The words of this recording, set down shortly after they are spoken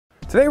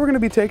Today we're going to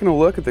be taking a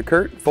look at the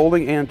CURT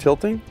Folding and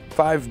Tilting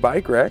 5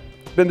 bike rack.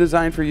 It's been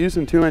designed for use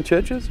in 2-inch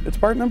hitches. Its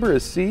part number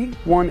is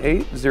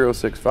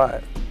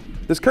C18065.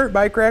 This CURT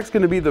bike rack is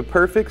going to be the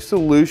perfect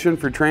solution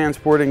for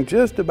transporting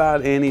just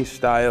about any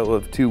style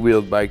of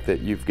two-wheeled bike that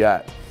you've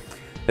got.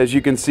 As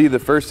you can see, the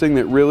first thing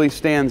that really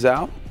stands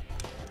out,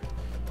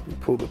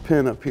 pull the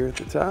pin up here at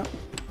the top,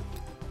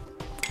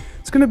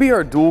 it's going to be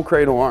our dual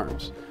cradle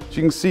arms. As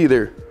you can see,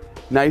 they're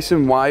nice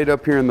and wide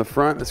up here in the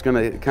front. It's going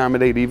to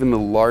accommodate even the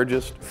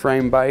largest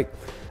frame bike.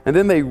 And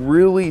then they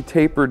really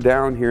taper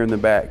down here in the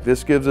back.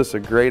 This gives us a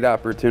great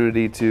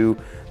opportunity to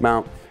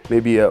mount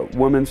maybe a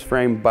woman's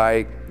frame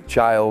bike,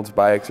 child's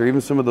bikes, or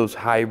even some of those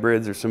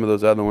hybrids or some of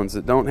those other ones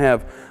that don't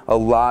have a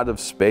lot of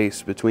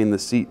space between the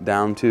seat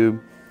down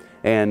tube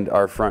and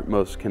our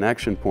frontmost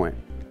connection point.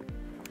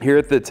 Here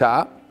at the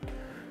top,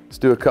 let's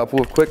do a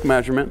couple of quick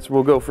measurements.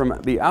 We'll go from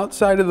the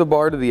outside of the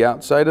bar to the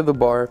outside of the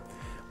bar.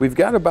 We've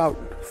got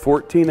about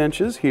 14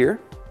 inches here.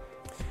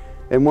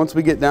 And once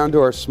we get down to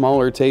our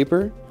smaller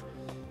taper,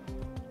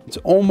 it's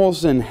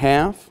almost in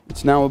half.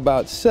 It's now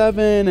about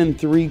 7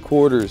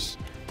 3/4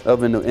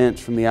 of an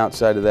inch from the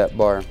outside of that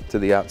bar to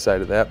the outside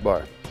of that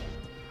bar.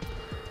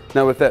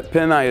 Now with that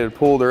pin I had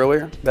pulled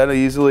earlier, that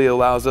easily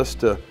allows us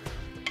to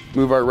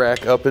move our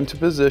rack up into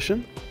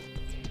position.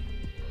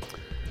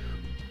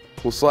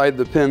 We'll slide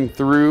the pin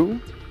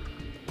through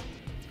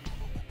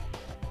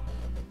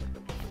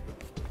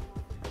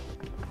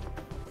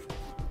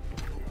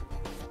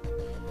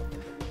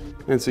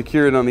and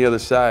secure it on the other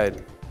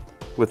side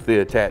with the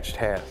attached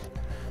haft.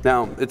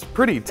 Now, it's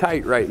pretty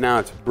tight right now.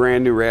 It's a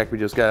brand new rack we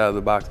just got out of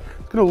the box.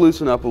 It's going to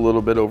loosen up a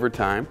little bit over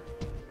time.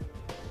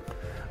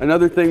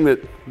 Another thing that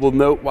we'll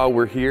note while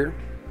we're here,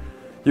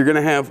 you're going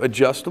to have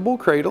adjustable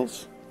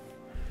cradles.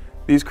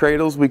 These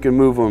cradles, we can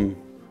move them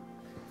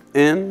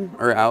in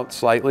or out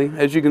slightly.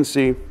 As you can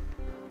see,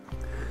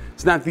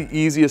 it's not the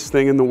easiest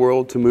thing in the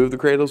world to move the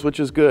cradles, which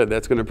is good.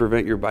 That's going to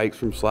prevent your bikes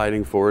from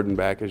sliding forward and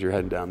back as you're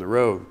heading down the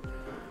road.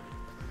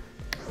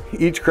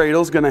 Each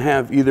cradle is going to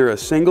have either a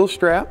single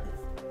strap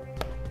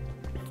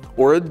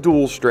or a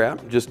dual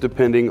strap, just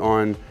depending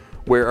on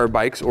where our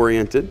bike's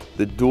oriented.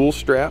 The dual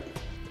strap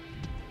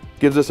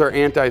gives us our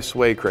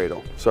anti-sway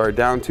cradle. So our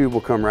down tube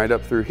will come right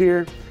up through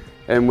here,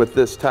 and with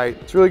this tight,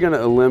 it's really going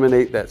to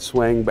eliminate that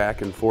swaying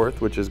back and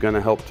forth, which is going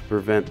to help to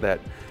prevent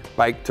that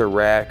bike to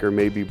rack or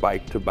maybe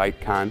bike to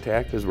bike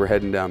contact as we're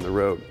heading down the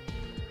road.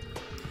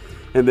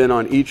 And then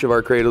on each of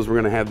our cradles, we're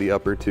going to have the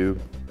upper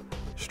tube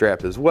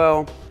strap as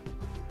well.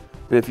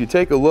 And if you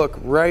take a look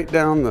right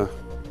down the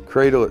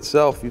cradle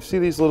itself, you see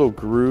these little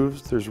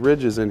grooves. There's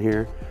ridges in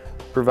here,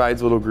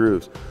 provides little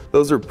grooves.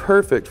 Those are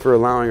perfect for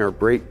allowing our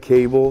brake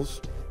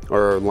cables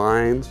or our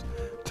lines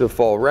to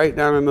fall right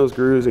down in those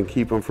grooves and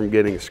keep them from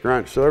getting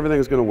scrunched. So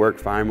everything's going to work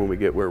fine when we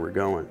get where we're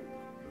going.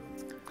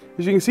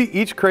 As you can see,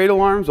 each cradle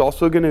arm is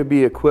also going to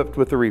be equipped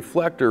with a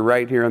reflector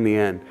right here on the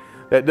end.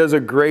 That does a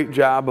great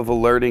job of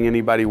alerting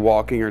anybody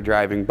walking or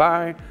driving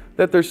by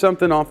that there's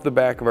something off the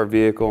back of our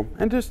vehicle,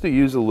 and just to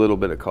use a little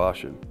bit of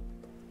caution.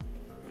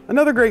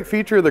 Another great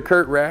feature of the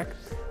CURT rack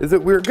is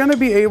that we're going to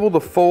be able to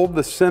fold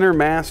the center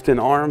mast and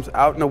arms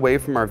out and away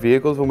from our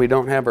vehicles when we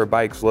don't have our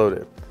bikes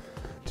loaded.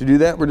 To do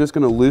that, we're just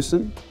going to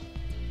loosen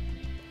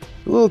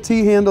the little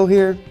T-handle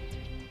here,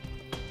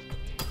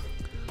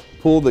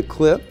 pull the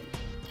clip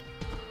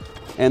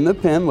and the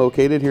pin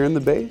located here in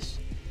the base,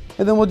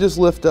 and then we'll just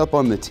lift up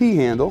on the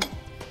T-handle.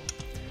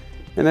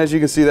 And as you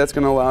can see, that's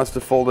going to allow us to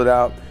fold it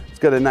out.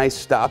 Got a nice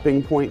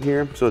stopping point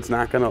here, so it's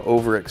not going to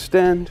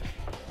overextend.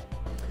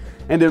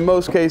 And in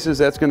most cases,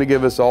 that's going to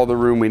give us all the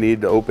room we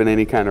need to open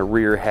any kind of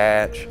rear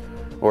hatch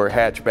or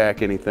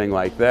hatchback, anything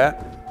like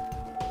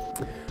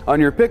that. On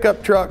your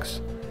pickup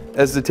trucks,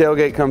 as the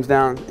tailgate comes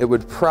down, it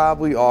would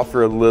probably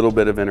offer a little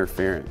bit of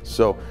interference.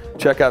 So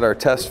check out our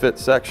test fit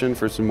section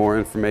for some more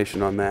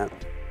information on that.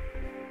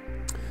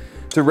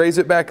 To raise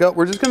it back up,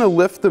 we're just going to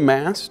lift the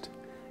mast,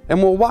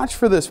 and we'll watch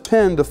for this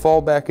pin to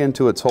fall back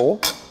into its hole.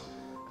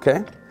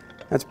 Okay.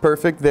 That's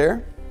perfect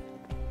there.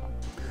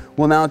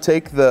 We'll now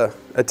take the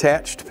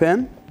attached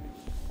pin,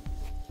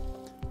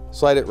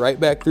 slide it right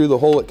back through the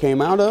hole it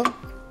came out of.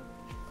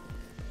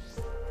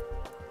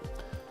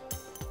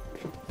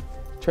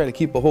 Try to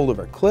keep a hold of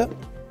our clip.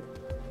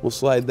 We'll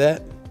slide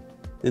that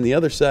in the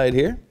other side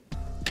here.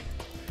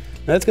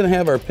 That's going to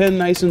have our pin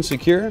nice and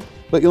secure,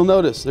 but you'll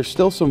notice there's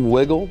still some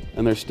wiggle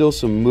and there's still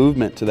some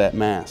movement to that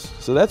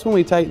mast. So that's when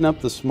we tighten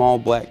up the small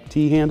black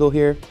T-handle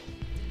here.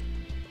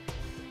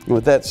 And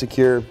with that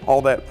secure,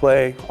 all that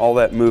play, all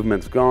that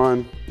movement's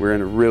gone. We're in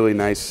a really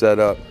nice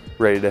setup,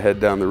 ready to head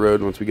down the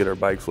road once we get our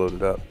bikes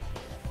loaded up.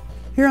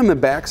 Here on the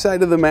back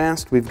side of the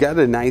mast, we've got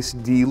a nice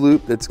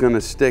D-loop that's going to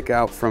stick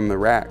out from the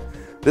rack.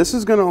 This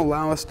is going to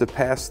allow us to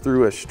pass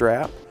through a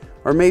strap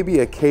or maybe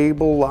a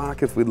cable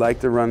lock if we'd like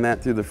to run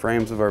that through the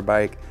frames of our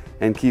bike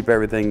and keep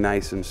everything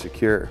nice and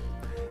secure.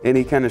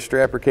 Any kind of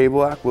strap or cable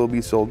lock will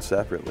be sold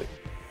separately.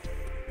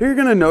 Here you're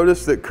going to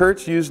notice that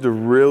CURT's used a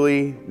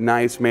really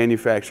nice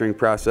manufacturing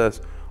process.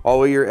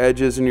 All of your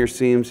edges and your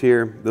seams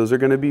here, those are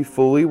going to be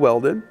fully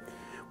welded.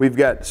 We've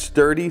got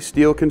sturdy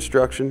steel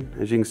construction.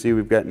 As you can see,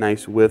 we've got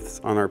nice widths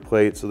on our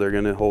plates, so they're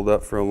gonna hold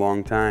up for a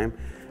long time.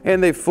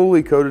 And they've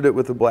fully coated it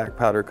with a black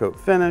powder coat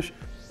finish.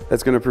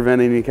 That's gonna prevent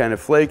any kind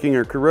of flaking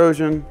or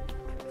corrosion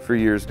for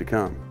years to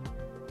come.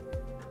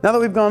 Now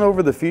that we've gone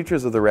over the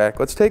features of the rack,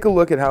 let's take a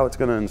look at how it's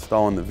gonna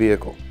install in the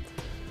vehicle.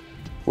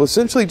 We'll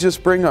essentially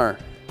just bring our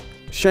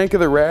shank of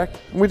the rack,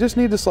 and we just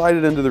need to slide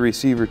it into the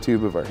receiver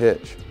tube of our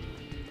hitch.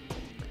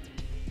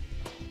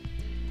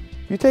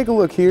 If you take a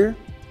look here,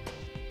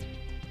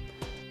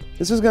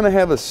 this is going to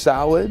have a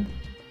solid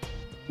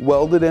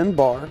welded in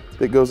bar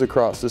that goes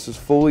across. This is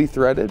fully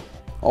threaded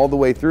all the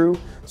way through.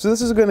 So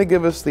this is going to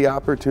give us the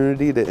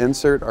opportunity to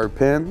insert our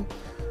pin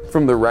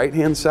from the right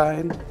hand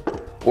side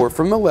or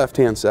from the left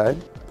hand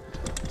side.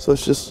 So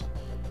let's just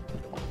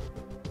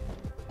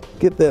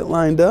get that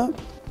lined up.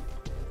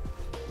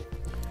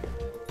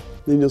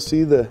 Then you'll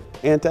see the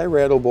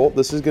anti-rattle bolt.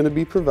 This is going to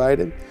be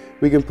provided.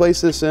 We can place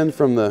this in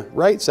from the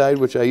right side,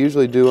 which I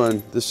usually do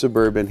on the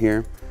Suburban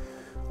here,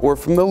 or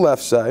from the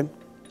left side,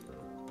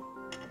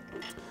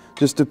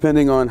 just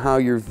depending on how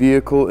your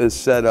vehicle is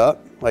set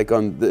up. Like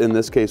in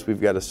this case,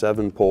 we've got a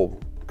 7-pole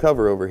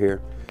cover over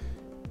here,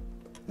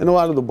 and a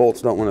lot of the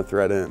bolts don't want to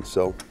thread in,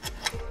 so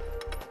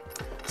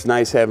it's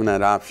nice having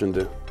that option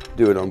to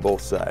do it on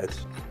both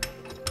sides.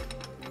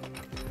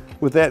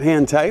 With that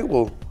hand tight,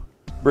 we'll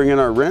bring in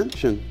our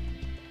wrench and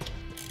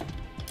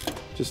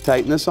just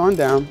tighten this on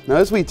down. Now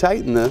as we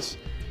tighten this,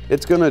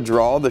 it's going to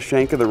draw the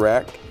shank of the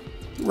rack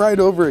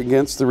right over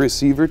against the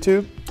receiver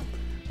tube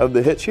of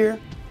the hitch here.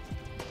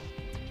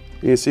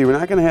 You see, we're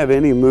not going to have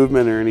any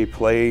movement or any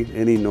play,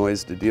 any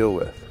noise to deal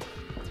with.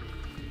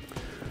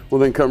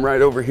 We'll then come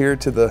right over here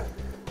to the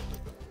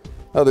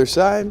other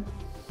side,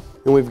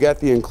 and we've got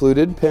the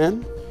included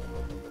pin.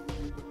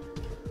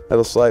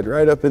 That'll slide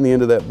right up in the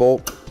end of that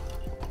bolt,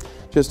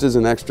 just as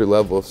an extra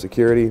level of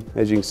security.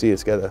 As you can see,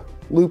 it's got a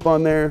loop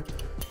on there,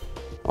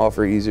 all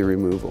for easy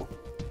removal.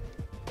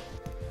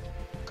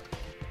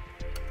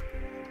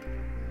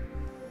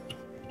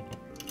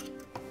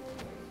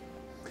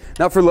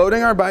 Now for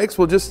loading our bikes,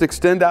 we'll just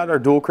extend out our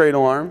dual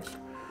cradle arms.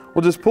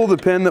 We'll just pull the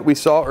pin that we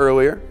saw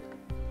earlier,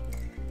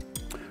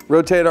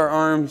 rotate our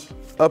arms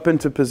up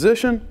into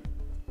position.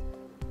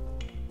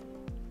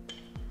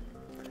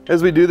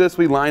 As we do this,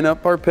 we line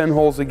up our pin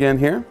holes again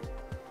here,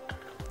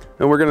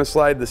 and we're going to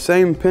slide the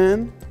same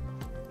pin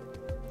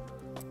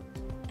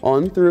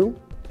on through.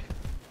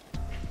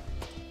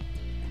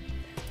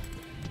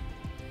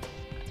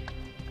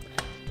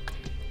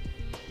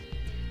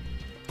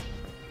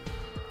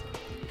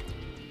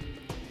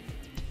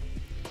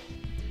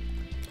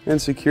 And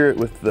secure it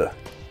with the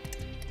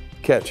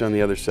catch on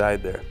the other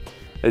side there.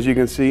 As you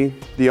can see,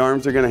 the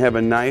arms are going to have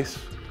a nice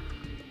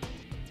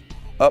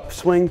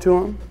upswing to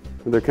them.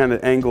 They're kind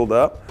of angled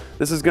up.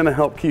 This is going to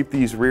help keep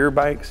these rear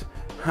bikes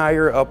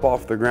higher up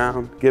off the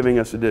ground, giving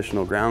us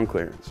additional ground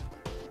clearance.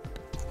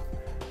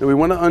 And we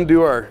want to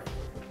undo our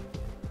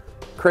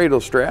cradle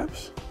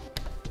straps.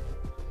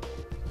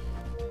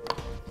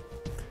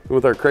 And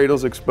with our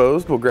cradles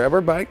exposed, we'll grab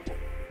our bike.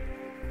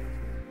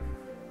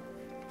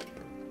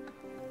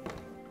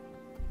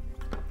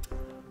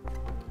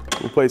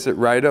 We'll place it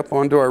right up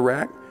onto our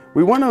rack.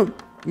 We want to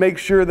make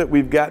sure that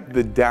we've got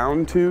the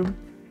down tube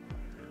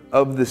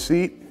of the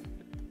seat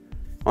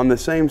on the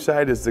same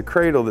side as the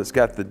cradle that's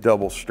got the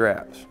double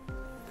straps.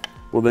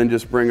 We'll then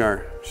just bring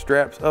our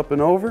straps up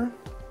and over.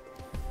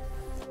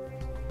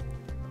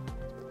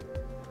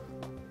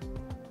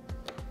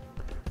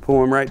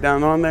 Pull them right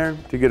down on there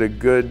to get a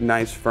good,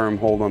 nice, firm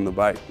hold on the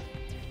bike.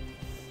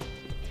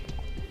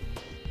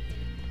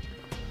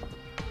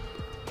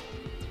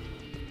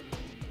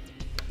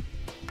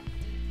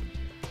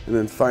 And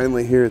then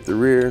finally here at the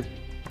rear,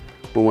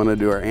 we'll want to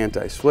do our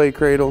anti-sway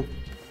cradle.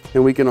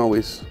 And we can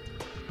always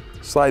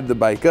slide the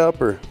bike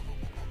up, or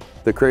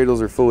the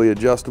cradles are fully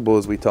adjustable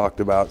as we talked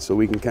about, so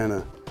we can kind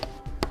of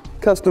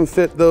custom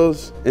fit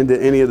those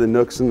into any of the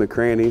nooks and the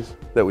crannies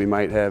that we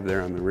might have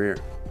there on the rear.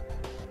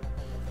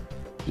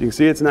 You can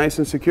see it's nice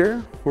and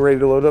secure. We're ready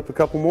to load up a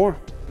couple more.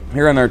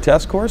 Here on our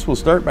test course, we'll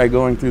start by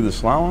going through the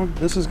slalom.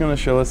 This is going to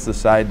show us the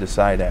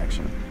side-to-side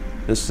action.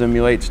 This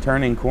simulates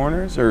turning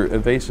corners or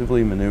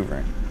evasively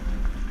maneuvering.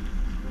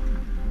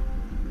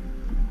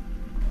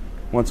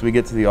 Once we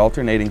get to the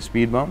alternating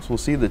speed bumps, we'll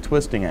see the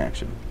twisting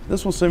action.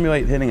 This will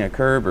simulate hitting a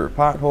curb or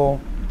pothole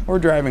or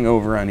driving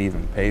over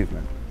uneven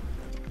pavement.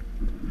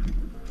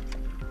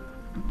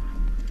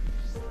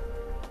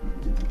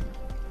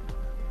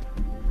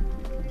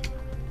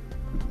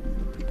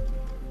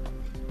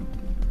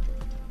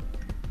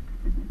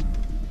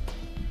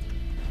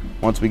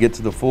 Once we get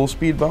to the full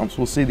speed bumps,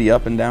 we'll see the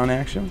up and down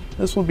action.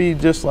 This will be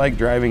just like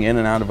driving in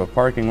and out of a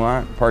parking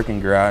lot, parking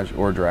garage,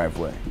 or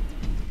driveway.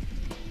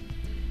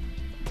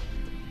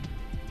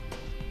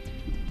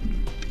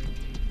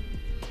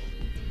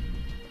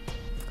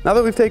 Now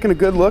that we've taken a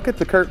good look at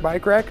the CURT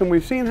bike rack and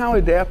we've seen how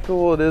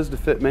adaptable it is to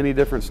fit many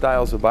different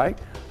styles of bike,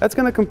 that's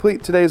going to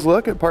complete today's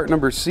look at part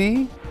number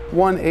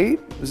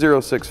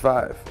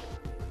C18065.